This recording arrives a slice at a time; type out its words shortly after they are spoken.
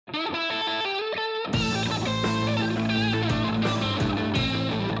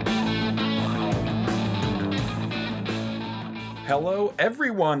Hello,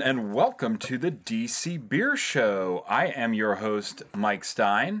 everyone, and welcome to the DC Beer Show. I am your host, Mike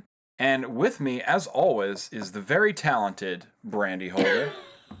Stein, and with me, as always, is the very talented Brandy Holder.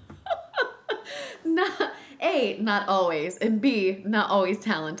 A, not always, and B, not always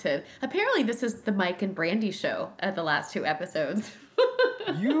talented. Apparently, this is the Mike and Brandy show at the last two episodes.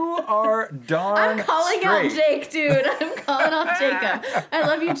 You are darn I'm calling straight. out Jake, dude. I'm calling out Jacob. I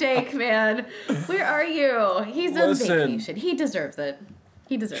love you, Jake, man. Where are you? He's on vacation. He deserves it.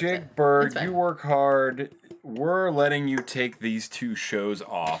 He deserves it. Jake Berg, you work hard. We're letting you take these two shows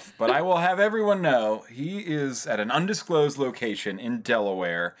off, but I will have everyone know he is at an undisclosed location in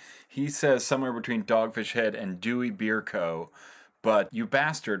Delaware. He says somewhere between Dogfish Head and Dewey Beer Co. But you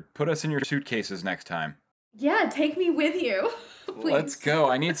bastard, put us in your suitcases next time. Yeah, take me with you. Please. Let's go.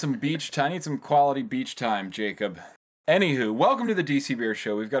 I need some beach time. I need some quality beach time, Jacob. Anywho, welcome to the DC Beer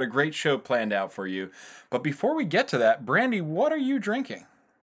Show. We've got a great show planned out for you. But before we get to that, Brandy, what are you drinking?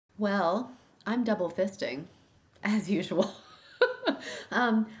 Well, I'm double fisting, as usual.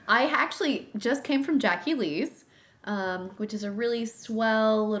 I actually just came from Jackie Lee's, which is a really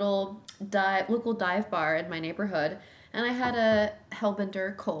swell little local dive bar in my neighborhood. And I had a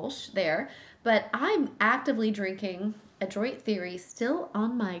Hellbender Kolsch there. But I'm actively drinking Adroit Theory, still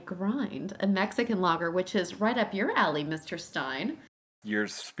on my grind, a Mexican lager, which is right up your alley, Mr. Stein. You're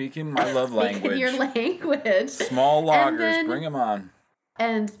speaking my love language. Your language. Small lagers, bring them on.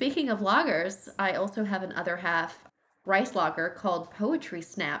 And speaking of lagers, I also have an other half rice lager called Poetry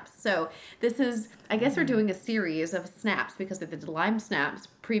Snaps. So this is, I guess we're doing a series of snaps because we did lime snaps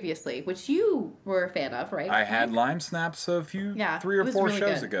previously, which you were a fan of, right? I had lime snaps a few, 3 or 4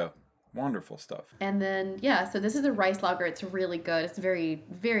 shows ago. Wonderful stuff. And then, so this is a rice lager. It's really good. It's very,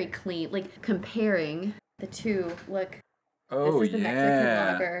 very clean. Like, comparing the two, look. Oh, this is the Mexican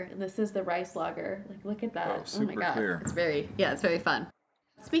lager, and this is the rice lager. Like, look at that. Oh my God. Clear. It's very fun.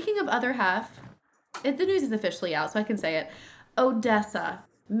 Speaking of other half, the news is officially out, so I can say it. Odessa.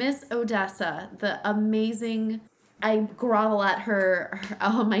 Miss Odessa, the amazing... I grovel at her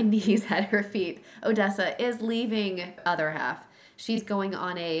on my knees at her feet. Odessa is leaving other half. She's going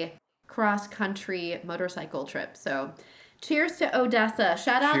on a cross-country motorcycle trip. So, cheers to Odessa.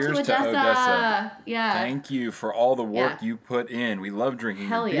 Shout out to Odessa. Yeah. Thank you for all the work you put in. We love drinking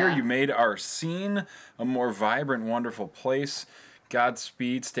your beer. You made our scene a more vibrant, wonderful place.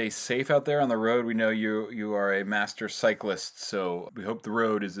 Godspeed. Stay safe out there on the road. We know you are a master cyclist, so we hope the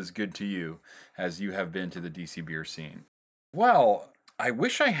road is as good to you as you have been to the DC beer scene. Well, I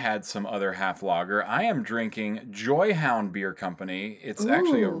wish I had some other half lager. I am drinking Joyhound Beer Company. It's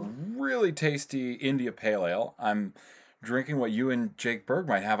actually a really tasty India Pale Ale. I'm drinking what you and Jake Berg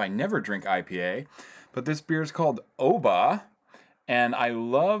might have. I never drink IPA, but this beer is called Oba, and I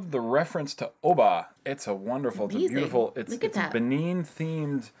love the reference to Oba. It's a wonderful, it's a beautiful, it's a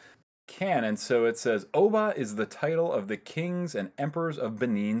Benin-themed can, and so it says, Oba is the title of the kings and emperors of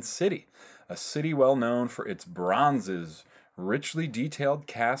Benin City, a city well known for its bronzes, richly detailed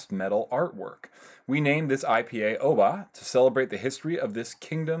cast metal artwork. We named this IPA Oba to celebrate the history of this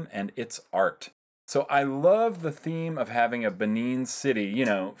kingdom and its art. So I love the theme of having a Benin City,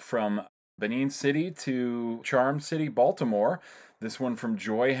 from Benin City to Charm City, Baltimore. This one from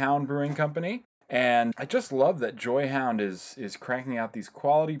Joyhound Brewing Company. And I just love that Joyhound is cranking out these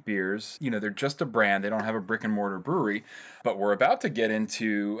quality beers. They're just a brand. They don't have a brick and mortar brewery. But we're about to get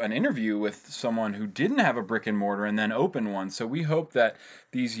into an interview with someone who didn't have a brick and mortar and then opened one. So we hope that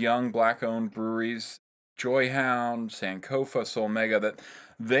these young black-owned breweries, Joyhound, Sankofa, Solmega, that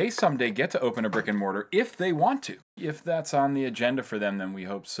they someday get to open a brick and mortar if they want to. If that's on the agenda for them, then we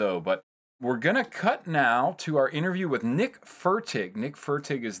hope so. But we're going to cut now to our interview with Nick Fertig. Nick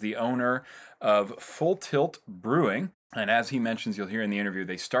Fertig is the owner of Full Tilt Brewing. And as he mentions, you'll hear in the interview,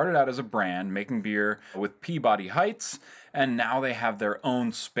 they started out as a brand making beer with Peabody Heights, and now they have their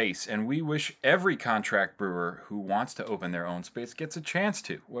own space. And we wish every contract brewer who wants to open their own space gets a chance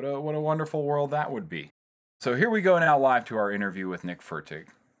to. What a wonderful world that would be. So here we go now live to our interview with Nick Fertig.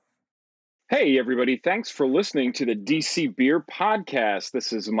 Hey, everybody. Thanks for listening to the DC Beer Podcast.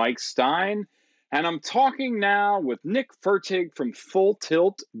 This is Mike Stein, and I'm talking now with Nick Fertig from Full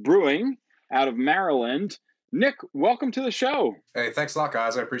Tilt Brewing out of Maryland. Nick, welcome to the show. Hey, thanks a lot,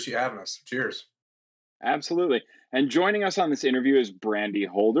 guys. I appreciate having us. Cheers. Absolutely. And joining us on this interview is Brandy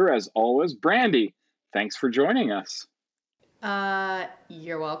Holder, as always. Brandy, thanks for joining us.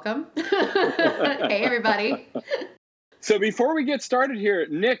 You're welcome. Hey, everybody. So before we get started here,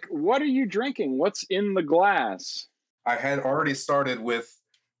 Nick, what are you drinking? What's in the glass? I had already started with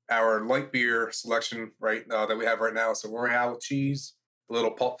our light beer selection that we have right now. So Royale with cheese, a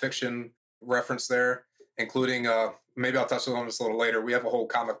little Pulp Fiction reference there, including maybe I'll touch on this a little later. We have a whole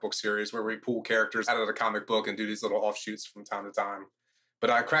comic book series where we pull characters out of the comic book and do these little offshoots from time to time. But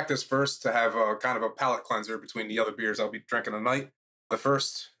I cracked this first to have a kind of a palate cleanser between the other beers I'll be drinking tonight. The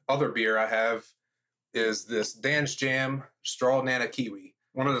first other beer I have is this Dan's Jam Straw Nana Kiwi,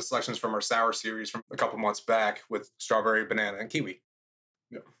 one of the selections from our sour series from a couple months back with strawberry, banana, and kiwi.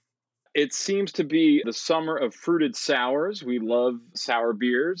 Yep. It seems to be the summer of fruited sours. We love sour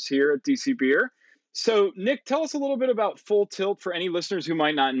beers here at DC Beer. So, Nick, tell us a little bit about Full Tilt for any listeners who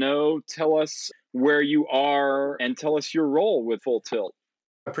might not know. Tell us where you are and tell us your role with Full Tilt.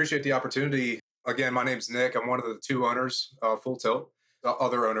 I appreciate the opportunity. Again, my name's Nick. I'm one of the two owners of Full Tilt. The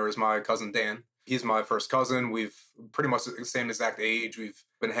other owner is my cousin, Dan. He's my first cousin. We've pretty much the same exact age. We've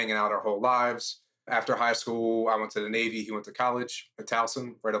been hanging out our whole lives. After high school, I went to the Navy. He went to college at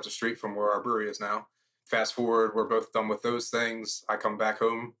Towson, right up the street from where our brewery is now. Fast forward, we're both done with those things. I come back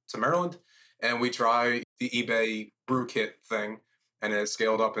home to Maryland, and we try the eBay brew kit thing, and it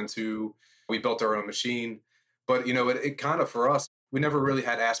scaled up into, we built our own machine. But, it kind of, for us, we never really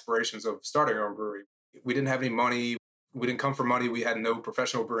had aspirations of starting our own brewery. We didn't have any money. We didn't come for money. We had no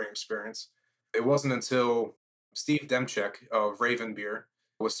professional brewing experience. It wasn't until Steve Demchek of Raven Beer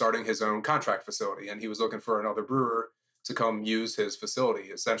was starting his own contract facility, and he was looking for another brewer to come use his facility.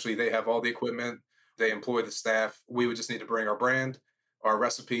 Essentially, they have all the equipment. They employ the staff. We would just need to bring our brand, our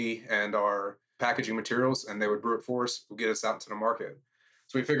recipe, and our packaging materials, and they would brew it for us. We'll get us out into the market.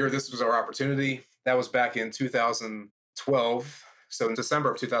 So we figured this was our opportunity. That was back in 2012. So in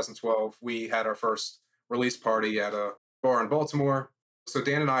December of 2012, we had our first release party at a bar in Baltimore. So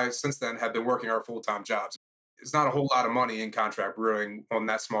Dan and I, since then, have been working our full-time jobs. It's not a whole lot of money in contract brewing on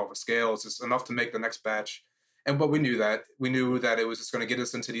that small of a scale. It's just enough to make the next batch. But we knew that. We knew that it was just going to get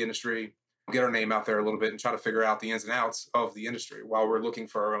us into the industry, get our name out there a little bit, and try to figure out the ins and outs of the industry while we're looking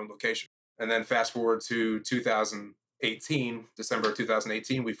for our own location. And then fast forward to 2018, December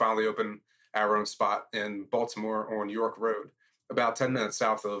 2018, we finally opened our own spot in Baltimore on York Road, about 10 minutes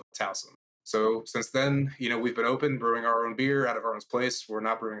south of Towson. So since then, we've been open, brewing our own beer out of our own place. We're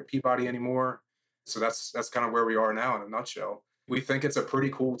not brewing at Peabody anymore. So that's kind of where we are now in a nutshell. We think it's a pretty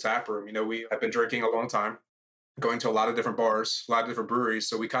cool tap room. We have been drinking a long time, going to a lot of different bars, a lot of different breweries.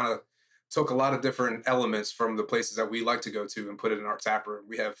 So we kind of took a lot of different elements from the places that we like to go to and put it in our tap room.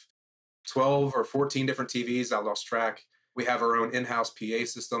 We have 12 or 14 different TVs. I lost track. We have our own in-house PA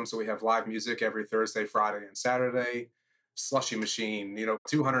system. So we have live music every Thursday, Friday, and Saturday. Slushy machine,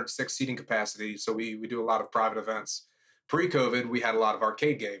 206 seating capacity. So we do a lot of private events. Pre-COVID, we had a lot of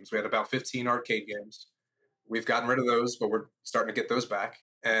arcade games. We had about 15 arcade games. We've gotten rid of those, but we're starting to get those back.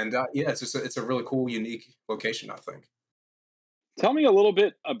 And it's a really cool, unique location, I think. Tell me a little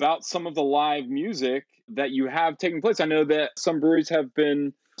bit about some of the live music that you have taking place. I know that some breweries have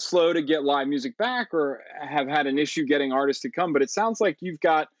been slow to get live music back or have had an issue getting artists to come, but it sounds like you've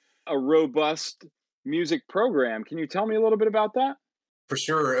got a robust music program. Can you tell me a little bit about that? For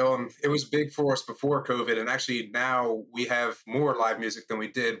sure. It was big for us before COVID, and actually now we have more live music than we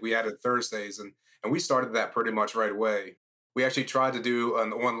did. We added Thursdays, and we started that pretty much right away. We actually tried to do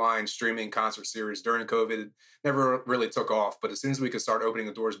an online streaming concert series during COVID. It never really took off, but as soon as we could start opening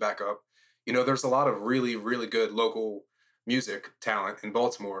the doors back up, there's a lot of really, really good local music talent in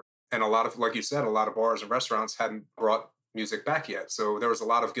Baltimore. And a lot of, like you said, a lot of bars and restaurants hadn't brought music back yet. So there was a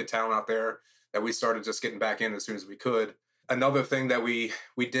lot of good talent out there that we started just getting back in as soon as we could. Another thing that we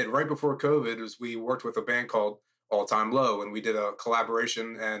did right before COVID was we worked with a band called All Time Low, and we did a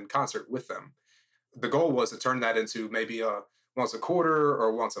collaboration and concert with them. The goal was to turn that into maybe a once a quarter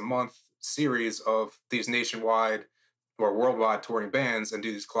or once a month series of these nationwide or worldwide touring bands and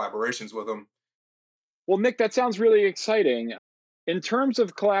do these collaborations with them. Well, Nick, that sounds really exciting. In terms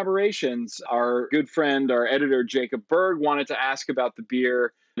of collaborations, our good friend, our editor, Jacob Berg, wanted to ask about the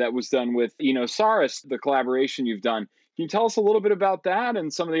beer that was done with Saris, the collaboration you've done. Can you tell us a little bit about that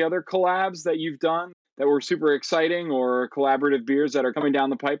and some of the other collabs that you've done that were super exciting or collaborative beers that are coming down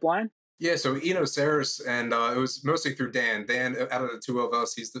the pipeline? Yeah, so Saris, and it was mostly through Dan. Dan, out of the two of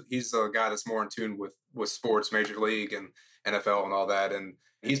us, he's the guy that's more in tune with sports, Major League and NFL and all that. And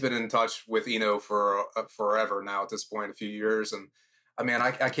he's been in touch with for forever now at this point, a few years. And I mean,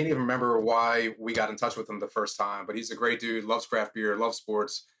 I can't even remember why we got in touch with him the first time, but he's a great dude, loves craft beer, loves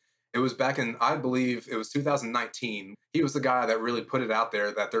sports. It was back in, I believe it was 2019. He was the guy that really put it out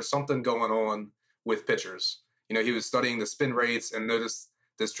there that there's something going on with pitchers. He was studying the spin rates and noticed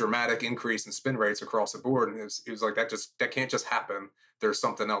this dramatic increase in spin rates across the board. And he was like, that can't just happen. There's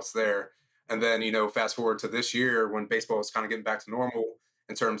something else there. And then, fast forward to this year when baseball is kind of getting back to normal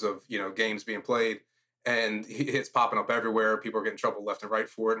in terms of, games being played, and it's popping up everywhere. People are getting in trouble left and right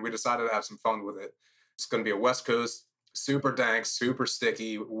for it. And we decided to have some fun with it. It's going to be a West Coast, super dank, super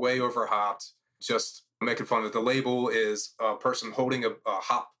sticky, way over hopped. Just making fun of it. The label is a person holding a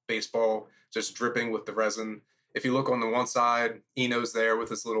hop baseball, just dripping with the resin. If you look on the one side, Eno's there with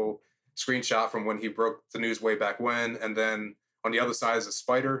his little screenshot from when he broke the news way back when. And then on the other side is a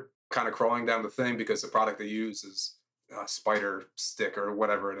spider kind of crawling down the thing because the product they use is a spider stick or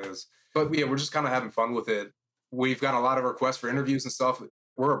whatever it is. But yeah, we're just kind of having fun with it. We've got a lot of requests for interviews and stuff.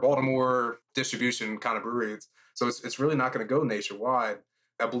 We're a Baltimore distribution kind of brewery. So it's really not going to go nationwide.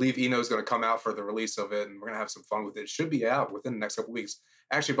 I believe Eno's going to come out for the release of it, and we're going to have some fun with it. It should be out within the next couple of weeks.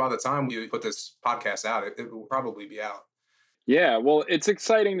 Actually, by the time we put this podcast out, it will probably be out. Yeah, well, it's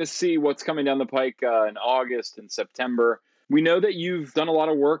exciting to see what's coming down the pike in August and September. We know that you've done a lot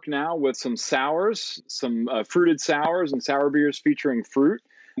of work now with some sours, some fruited sours and sour beers featuring fruit.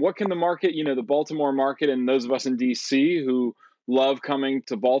 What can the market, the Baltimore market, and those of us in DC who love coming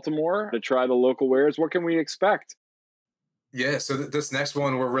to Baltimore to try the local wares, what can we expect? Yeah, so this next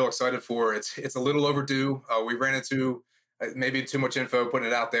one we're real excited for. It's a little overdue. We ran into maybe too much info putting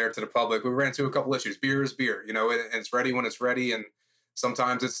it out there to the public. We ran into a couple issues. Beer is beer, and it's ready when it's ready, and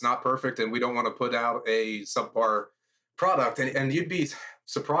sometimes it's not perfect, and we don't want to put out a subpar product. And you'd be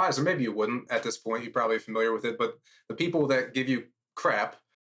surprised, or maybe you wouldn't at this point. You're probably familiar with it, but the people that give you crap,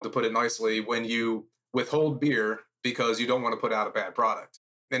 to put it nicely, when you withhold beer because you don't want to put out a bad product.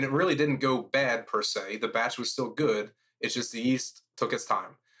 And it really didn't go bad per se. The batch was still good. It's just the yeast took its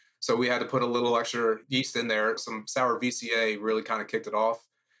time. So we had to put a little extra yeast in there. Some sour VCA really kind of kicked it off.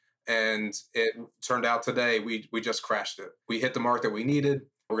 And it turned out today, we just crashed it. We hit the mark that we needed.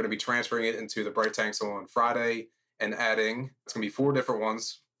 We're going to be transferring it into the bright tanks on Friday and adding, it's going to be 4 different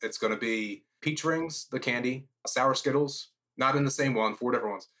ones. It's going to be peach rings, the candy, sour Skittles, not in the same one, 4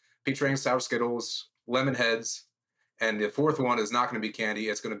 different ones. Peach rings, sour Skittles, lemon heads. And the 4th one is not going to be candy.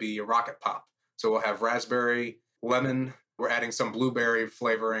 It's going to be a rocket pop. So we'll have raspberry, lemon. We're adding some blueberry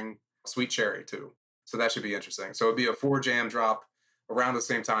flavoring, sweet cherry too. So that should be interesting. So it'll be a 4 jam drop around the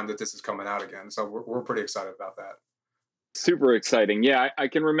same time that this is coming out again. So we're pretty excited about that. Super exciting. Yeah, I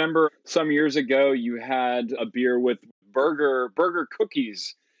can remember some years ago you had a beer with burger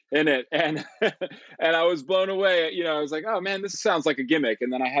cookies in it, and and I was blown away. I was like, oh man, this sounds like a gimmick.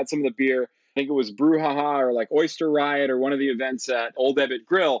 And then I had some of the beer. I think it was Brouhaha or like Oyster Riot or one of the events at Old Ebbitt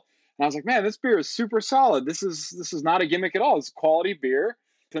Grill. And I was like, man, this beer is super solid. This is not a gimmick at all. It's quality beer.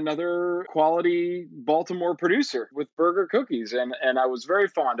 It's another quality Baltimore producer with burger cookies. And I was very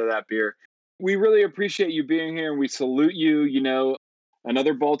fond of that beer. We really appreciate you being here, and we salute you.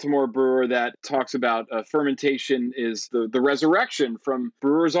 Another Baltimore brewer that talks about fermentation is the resurrection from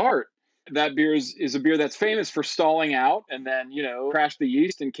brewer's art. That beer is a beer that's famous for stalling out and then, crashed the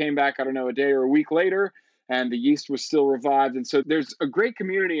yeast and came back, I don't know, a day or a week later, and the yeast was still revived. And so there's a great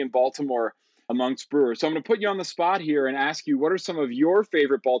community in Baltimore amongst brewers. So I'm going to put you on the spot here and ask you, what are some of your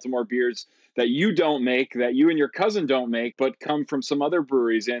favorite Baltimore beers that you don't make, that you and your cousin don't make, but come from some other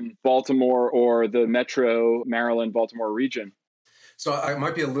breweries in Baltimore or the metro Maryland, Baltimore region? So I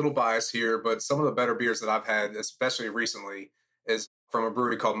might be a little biased here, but some of the better beers that I've had, especially recently, is from a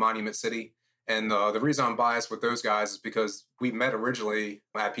brewery called Monument City. And the reason I'm biased with those guys is because we met originally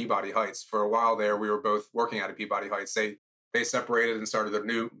at Peabody Heights. For a while there, we were both working out at Peabody Heights. They separated and started a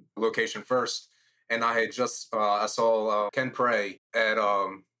new location first. And I had I saw Ken Prey at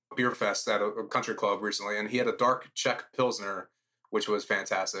Beer Fest at a country club recently, and he had a dark Czech Pilsner, which was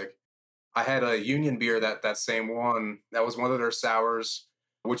fantastic. I had a Union beer that same one. That was one of their sours,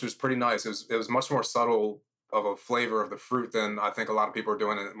 which was pretty nice. It was much more subtle of a flavor of the fruit than I think a lot of people are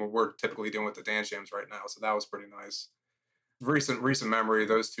doing it. We're typically doing with the Dan Shams right now. So that was pretty nice. Recent memory,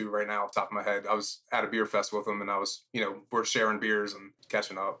 those two right now off the top of my head. I was at a beer fest with them, and I was, we're sharing beers and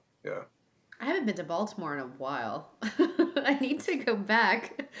catching up. Yeah. I haven't been to Baltimore in a while. I need to go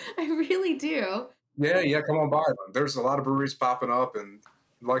back. I really do. Yeah, come on by. There's a lot of breweries popping up, and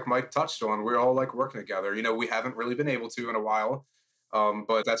like Mike touched on, we're all like working together. We haven't really been able to in a while,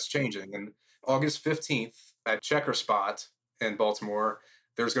 but that's changing. And August 15th at Checker Spot in Baltimore,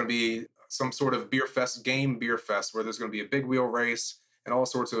 there's going to be some sort of beer fest where there's going to be a big wheel race and all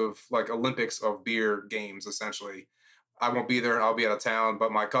sorts of like Olympics of beer games, essentially. I won't be there. I'll be out of town,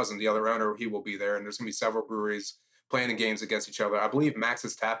 but my cousin, the other owner, he will be there. And there's going to be several breweries playing in games against each other. I believe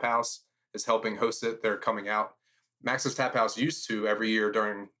Max's Tap House is helping host it. They're coming out. Max's Tap House used to, every year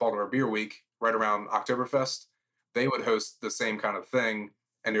during Baltimore Beer Week, right around Oktoberfest, they would host the same kind of thing.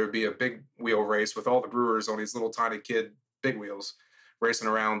 And there would be a big wheel race with all the brewers on these little tiny kid big wheels racing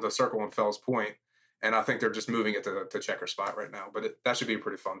around the circle in Fells Point. And I think they're just moving it to Checker Spot right now. But that should be a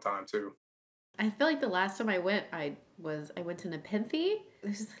pretty fun time, too. I feel like the last time I went, I went to Nepenthe.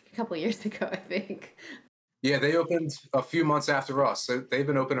 This is like a couple of years ago, I think. Yeah, they opened a few months after us. So they've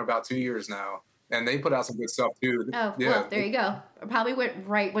been open about 2 years now. And they put out some good stuff too. Oh, Yeah. well, there you go. I probably went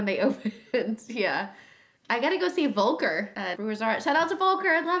right when they opened. Yeah. I got to go see Volker at Brewers Art. Shout out to Volker.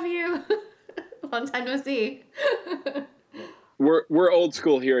 I love you. Long time no see. We're old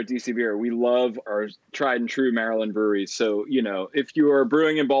school here at DC Beer. We love our tried and true Maryland breweries. So, if you are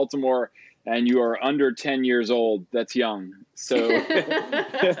brewing in Baltimore and you are under 10 years old, that's young. So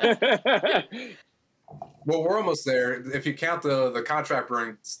well, we're almost there. If you count the contract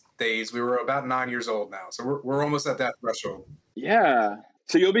brewing days, we were about 9 years old now. So we're almost at that threshold. Yeah.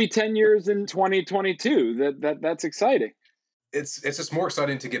 So you'll be 10 years in 2022. That's exciting. It's just more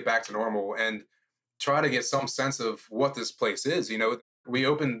exciting to get back to normal and try to get some sense of what this place is. We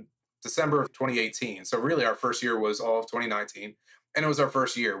opened December of 2018. So really our first year was all of 2019. And it was our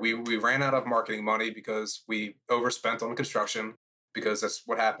first year. We ran out of marketing money because we overspent on construction, because that's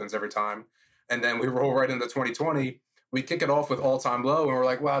what happens every time. And then we roll right into 2020. We kick it off with All Time Low, and we're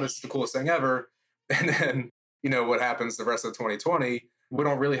like, wow, this is the coolest thing ever. And then, what happens the rest of 2020, we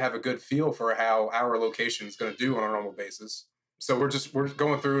don't really have a good feel for how our location is going to do on a normal basis. So we're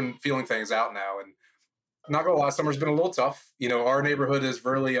going through and feeling things out now. And not gonna lie, summer's been a little tough. Our neighborhood is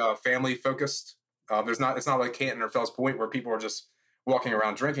really family focused. It's not like Canton or Fells Point where people are just walking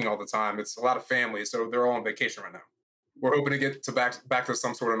around drinking all the time. It's a lot of families, so they're all on vacation right now. We're hoping to get to back to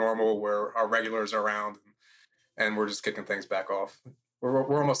some sort of normal where our regulars are around and we're just kicking things back off.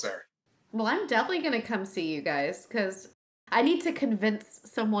 We're almost there. Well, I'm definitely gonna come see you guys because I need to convince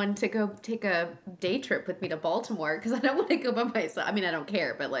someone to go take a day trip with me to Baltimore because I don't want to go by myself. I mean, I don't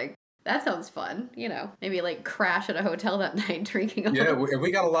care, but that sounds fun. Maybe crash at a hotel that night drinking. Yeah,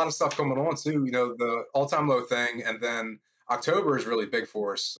 we got a lot of stuff going on too. The All Time Low thing, and then October is really big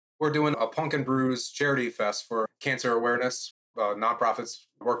for us. We're doing a Pumpkin Brews charity fest for cancer awareness. Nonprofits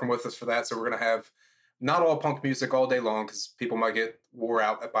working with us for that. So we're going to have not all punk music all day long because people might get wore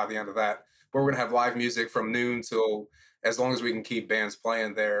out by the end of that. But we're going to have live music from noon till as long as we can keep bands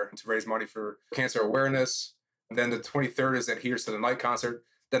playing there to raise money for cancer awareness. And then the 23rd is at Here's to the Night concert.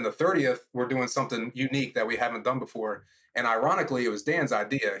 Then the 30th, we're doing something unique that we haven't done before. And ironically, it was Dan's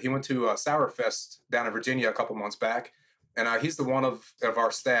idea. He went to a Sour Fest down in Virginia a couple months back. And he's the one of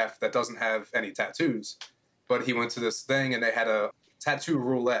our staff that doesn't have any tattoos. But he went to this thing and they had a tattoo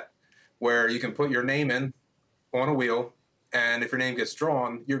roulette where you can put your name in on a wheel. And if your name gets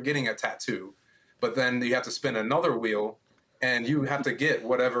drawn, you're getting a tattoo. But then you have to spin another wheel and you have to get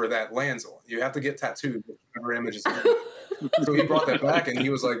whatever that lands on. You have to get tattooed with whatever image is in. So he brought that back and he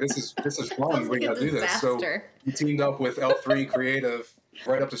was like, this is fun. We got to do this. So he teamed up with L3 Creative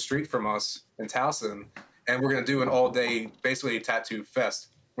right up the street from us in Towson. And we're going to do an all-day, basically, tattoo fest.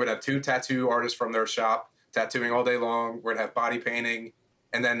 We're going to have 2 tattoo artists from their shop tattooing all day long. We're going to have body painting.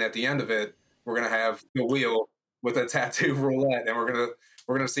 And then at the end of it, we're going to have the wheel with a tattoo roulette. And we're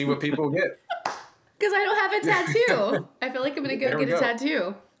going to see what people get. Because I don't have a tattoo. I feel like I'm going to go get a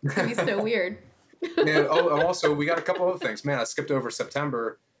tattoo. It's going to be so weird. And also, we got a couple other things. Man, I skipped over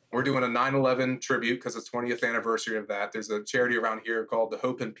September. We're doing a 9/11 tribute because it's 20th anniversary of that. There's a charity around here called the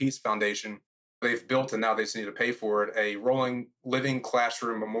Hope and Peace Foundation. They've built, and now they just need to pay for it, a rolling living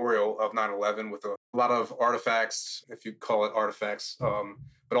classroom memorial of 9/11 with a lot of artifacts, if you call it artifacts,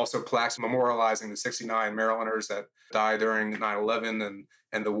 but also plaques memorializing the 69 Marylanders that died during 9/11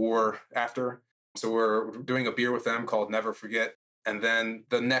 and the war after. So we're doing a beer with them called Never Forget. And then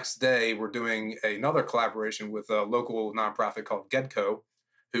the next day, we're doing another collaboration with a local nonprofit called Gedco,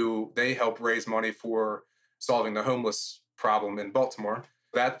 who they help raise money for solving the homeless problem in Baltimore.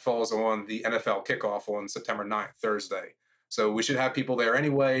 That falls on the NFL kickoff on September 9th, Thursday. So we should have people there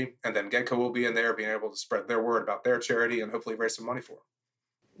anyway, and then Gedco will be in there being able to spread their word about their charity and hopefully raise some money for them.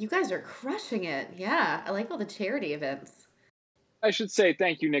 You guys are crushing it. Yeah, I like all the charity events. I should say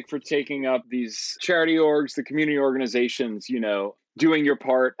thank you, Nick, for taking up these charity orgs, the community organizations, doing your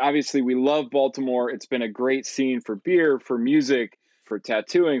part. Obviously, we love Baltimore. It's been a great scene for beer, for music, for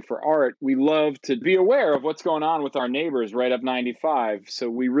tattooing, for art. We love to be aware of what's going on with our neighbors right up 95. So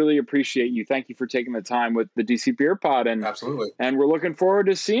we really appreciate you. Thank you for taking the time with the DC Beer Pod. And absolutely. And we're looking forward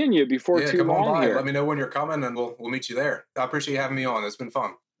to seeing you before too long on by. here. Let me know when you're coming and we'll meet you there. I appreciate you having me on. It's been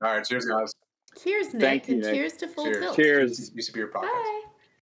fun. All right. Cheers, guys. Cheers, Nick. Thank you, and Nick. Cheers to Full Tilt. Cheers. DC Beer Podcast. Bye.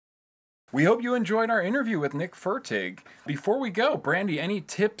 We hope you enjoyed our interview with Nick Fertig. Before we go, Brandy, any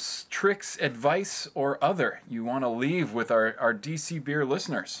tips, tricks, advice, or other you want to leave with our DC Beer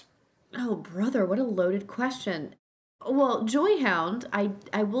listeners? Oh, brother, what a loaded question. Well, Joyhound,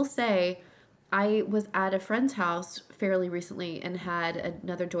 I will say, I was at a friend's house fairly recently and had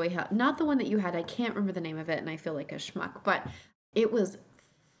another Joy House. Not the one that you had. I can't remember the name of it, and I feel like a schmuck. But it was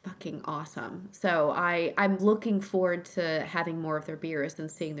fucking awesome. So I'm looking forward to having more of their beers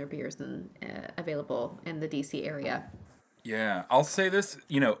and seeing their beers available in the DC area. Yeah, I'll say this,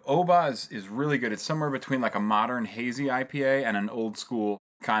 Oba is really good. It's somewhere between like a modern hazy IPA and an old school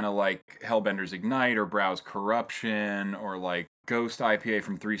kind of like Hellbender's Ignite or Brow's Corruption or like Ghost IPA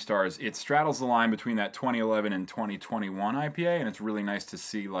from 3 Stars. It straddles the line between that 2011 and 2021 IPA, and it's really nice to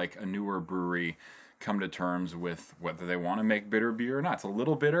see like a newer brewery come to terms with whether they want to make bitter beer or not. It's a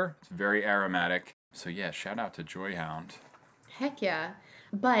little bitter. It's very aromatic. So yeah, shout out to Joyhound. Heck yeah.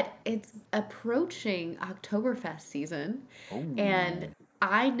 But it's approaching Oktoberfest season. Ooh. And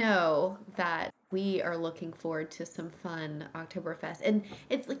I know that we are looking forward to some fun Oktoberfest. And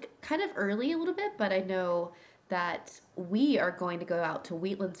it's like kind of early a little bit, but I know that we are going to go out to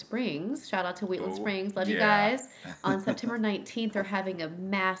Wheatland Springs. Shout out to Wheatland Springs. Love you guys. On September 19th, they're having a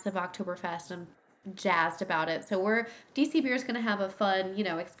massive Oktoberfest. I'm jazzed about it. So DC Beer is going to have a fun,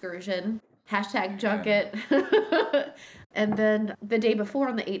 excursion. #junket. And then the day before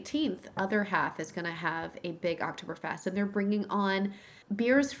on the 18th, Other Half is going to have a big Oktoberfest. And they're bringing on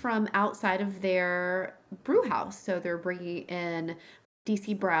beers from outside of their brew house. So they're bringing in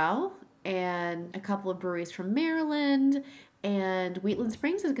DC Brau and a couple of breweries from Maryland, and Wheatland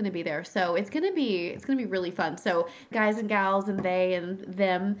Springs is going to be there. So it's going to be really fun. So guys and gals and they and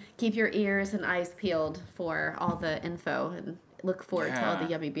them, keep your ears and eyes peeled for all the info and look forward to all the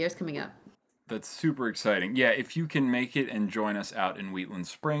yummy beers coming up. That's super exciting. Yeah, if you can make it and join us out in Wheatland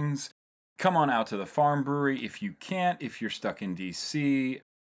Springs, come on out to the Farm Brewery. If you can't, if you're stuck in DC,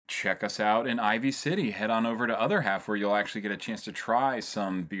 check us out in Ivy City. Head on over to Other Half where you'll actually get a chance to try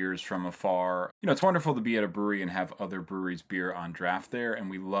some beers from afar. It's wonderful to be at a brewery and have other breweries' beer on draft there, and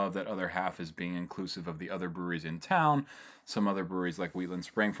we love that Other Half is being inclusive of the other breweries in town, some other breweries like Wheatland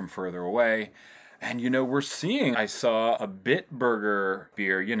Spring from further away. And, I saw a Bitburger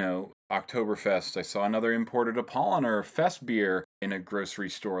beer, Oktoberfest. I saw another imported Apolliner Fest beer in a grocery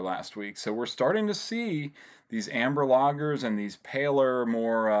store last week. So we're starting to see these amber lagers and these paler,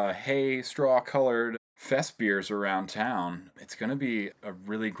 more hay straw colored fest beers around town. It's going to be a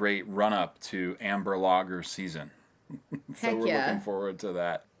really great run up to amber lager season. So we're looking forward to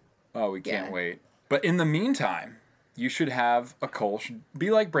that. Oh, we can't wait. But in the meantime, you should have a Kolsch. Be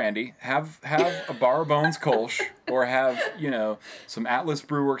like Brandy. Have a Bar Bones Kolsch, or have, some Atlas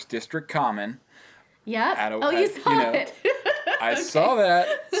Brewworks District Common. Yep. You saw it. I saw that.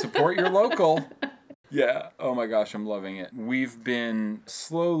 Support your local. Yeah. Oh my gosh, I'm loving it. We've been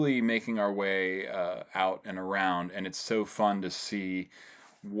slowly making our way out and around, and it's so fun to see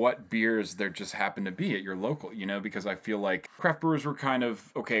what beers there just happen to be at your local, because I feel like craft brewers were kind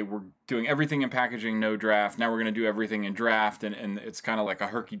of, okay, we're doing everything in packaging, no draft. Now we're going to do everything in draft. And it's kind of like a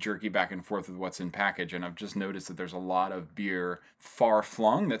herky-jerky back and forth with what's in package. And I've just noticed that there's a lot of beer far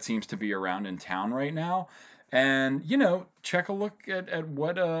flung that seems to be around in town right now. And, check a look at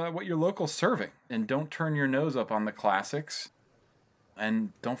what your local's serving. And don't turn your nose up on the classics.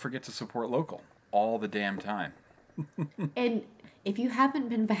 And don't forget to support local all the damn time. And if you haven't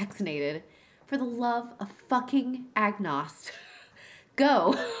been vaccinated, for the love of fucking agnost,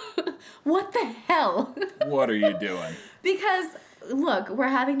 go. What the hell? What are you doing? Because, look, we're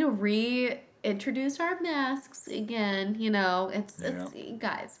having to reintroduce our masks again. It's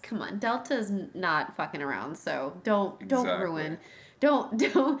guys, come on. Delta's not fucking around, so don't ruin.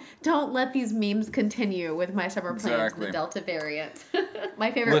 Don't let these memes continue with my summer plans in the Delta variant. My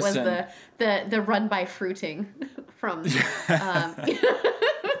favorite was the run by fruiting from from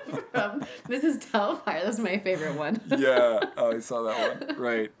Mrs. Doubtfire. That's my favorite one. Yeah. Oh, I saw that one.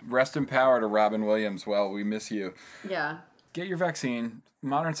 Right. Rest in power to Robin Williams. Well, we miss you. Yeah. Get your vaccine.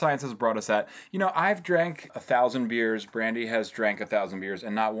 Modern science has brought us that. I've drank 1,000 beers. Brandy has drank 1,000 beers,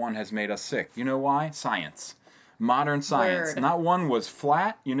 and not one has made us sick. You know why? Science. Modern science. Word. Not one was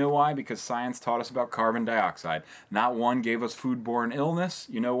flat. You know why? Because science taught us about carbon dioxide. Not one gave us foodborne illness.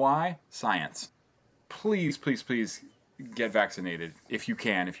 You know why? Science. Please, please, please get vaccinated if you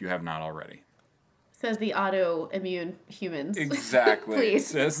can, if you have not already. Says the autoimmune humans. Exactly. Please.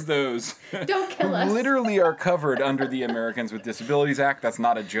 Says those. Don't kill us. Literally are covered under the Americans with Disabilities Act. That's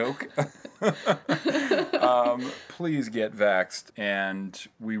not a joke. Please get vaxxed. And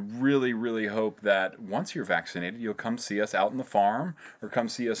we really, really hope that once you're vaccinated, you'll come see us out in the farm or come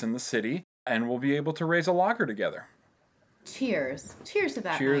see us in the city, and we'll be able to raise a lager together. Cheers. Cheers to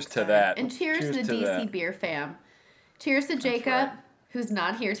that. Cheers to that. And cheers to the DC Beer fam. Cheers to Jacob, who's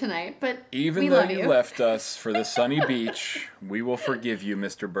not here tonight, but even though you left us for the sunny beach, we will forgive you,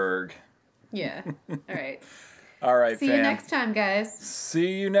 Mr. Berg. Yeah. All right. All right, See you next time, guys.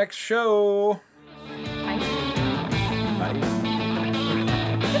 See you next show.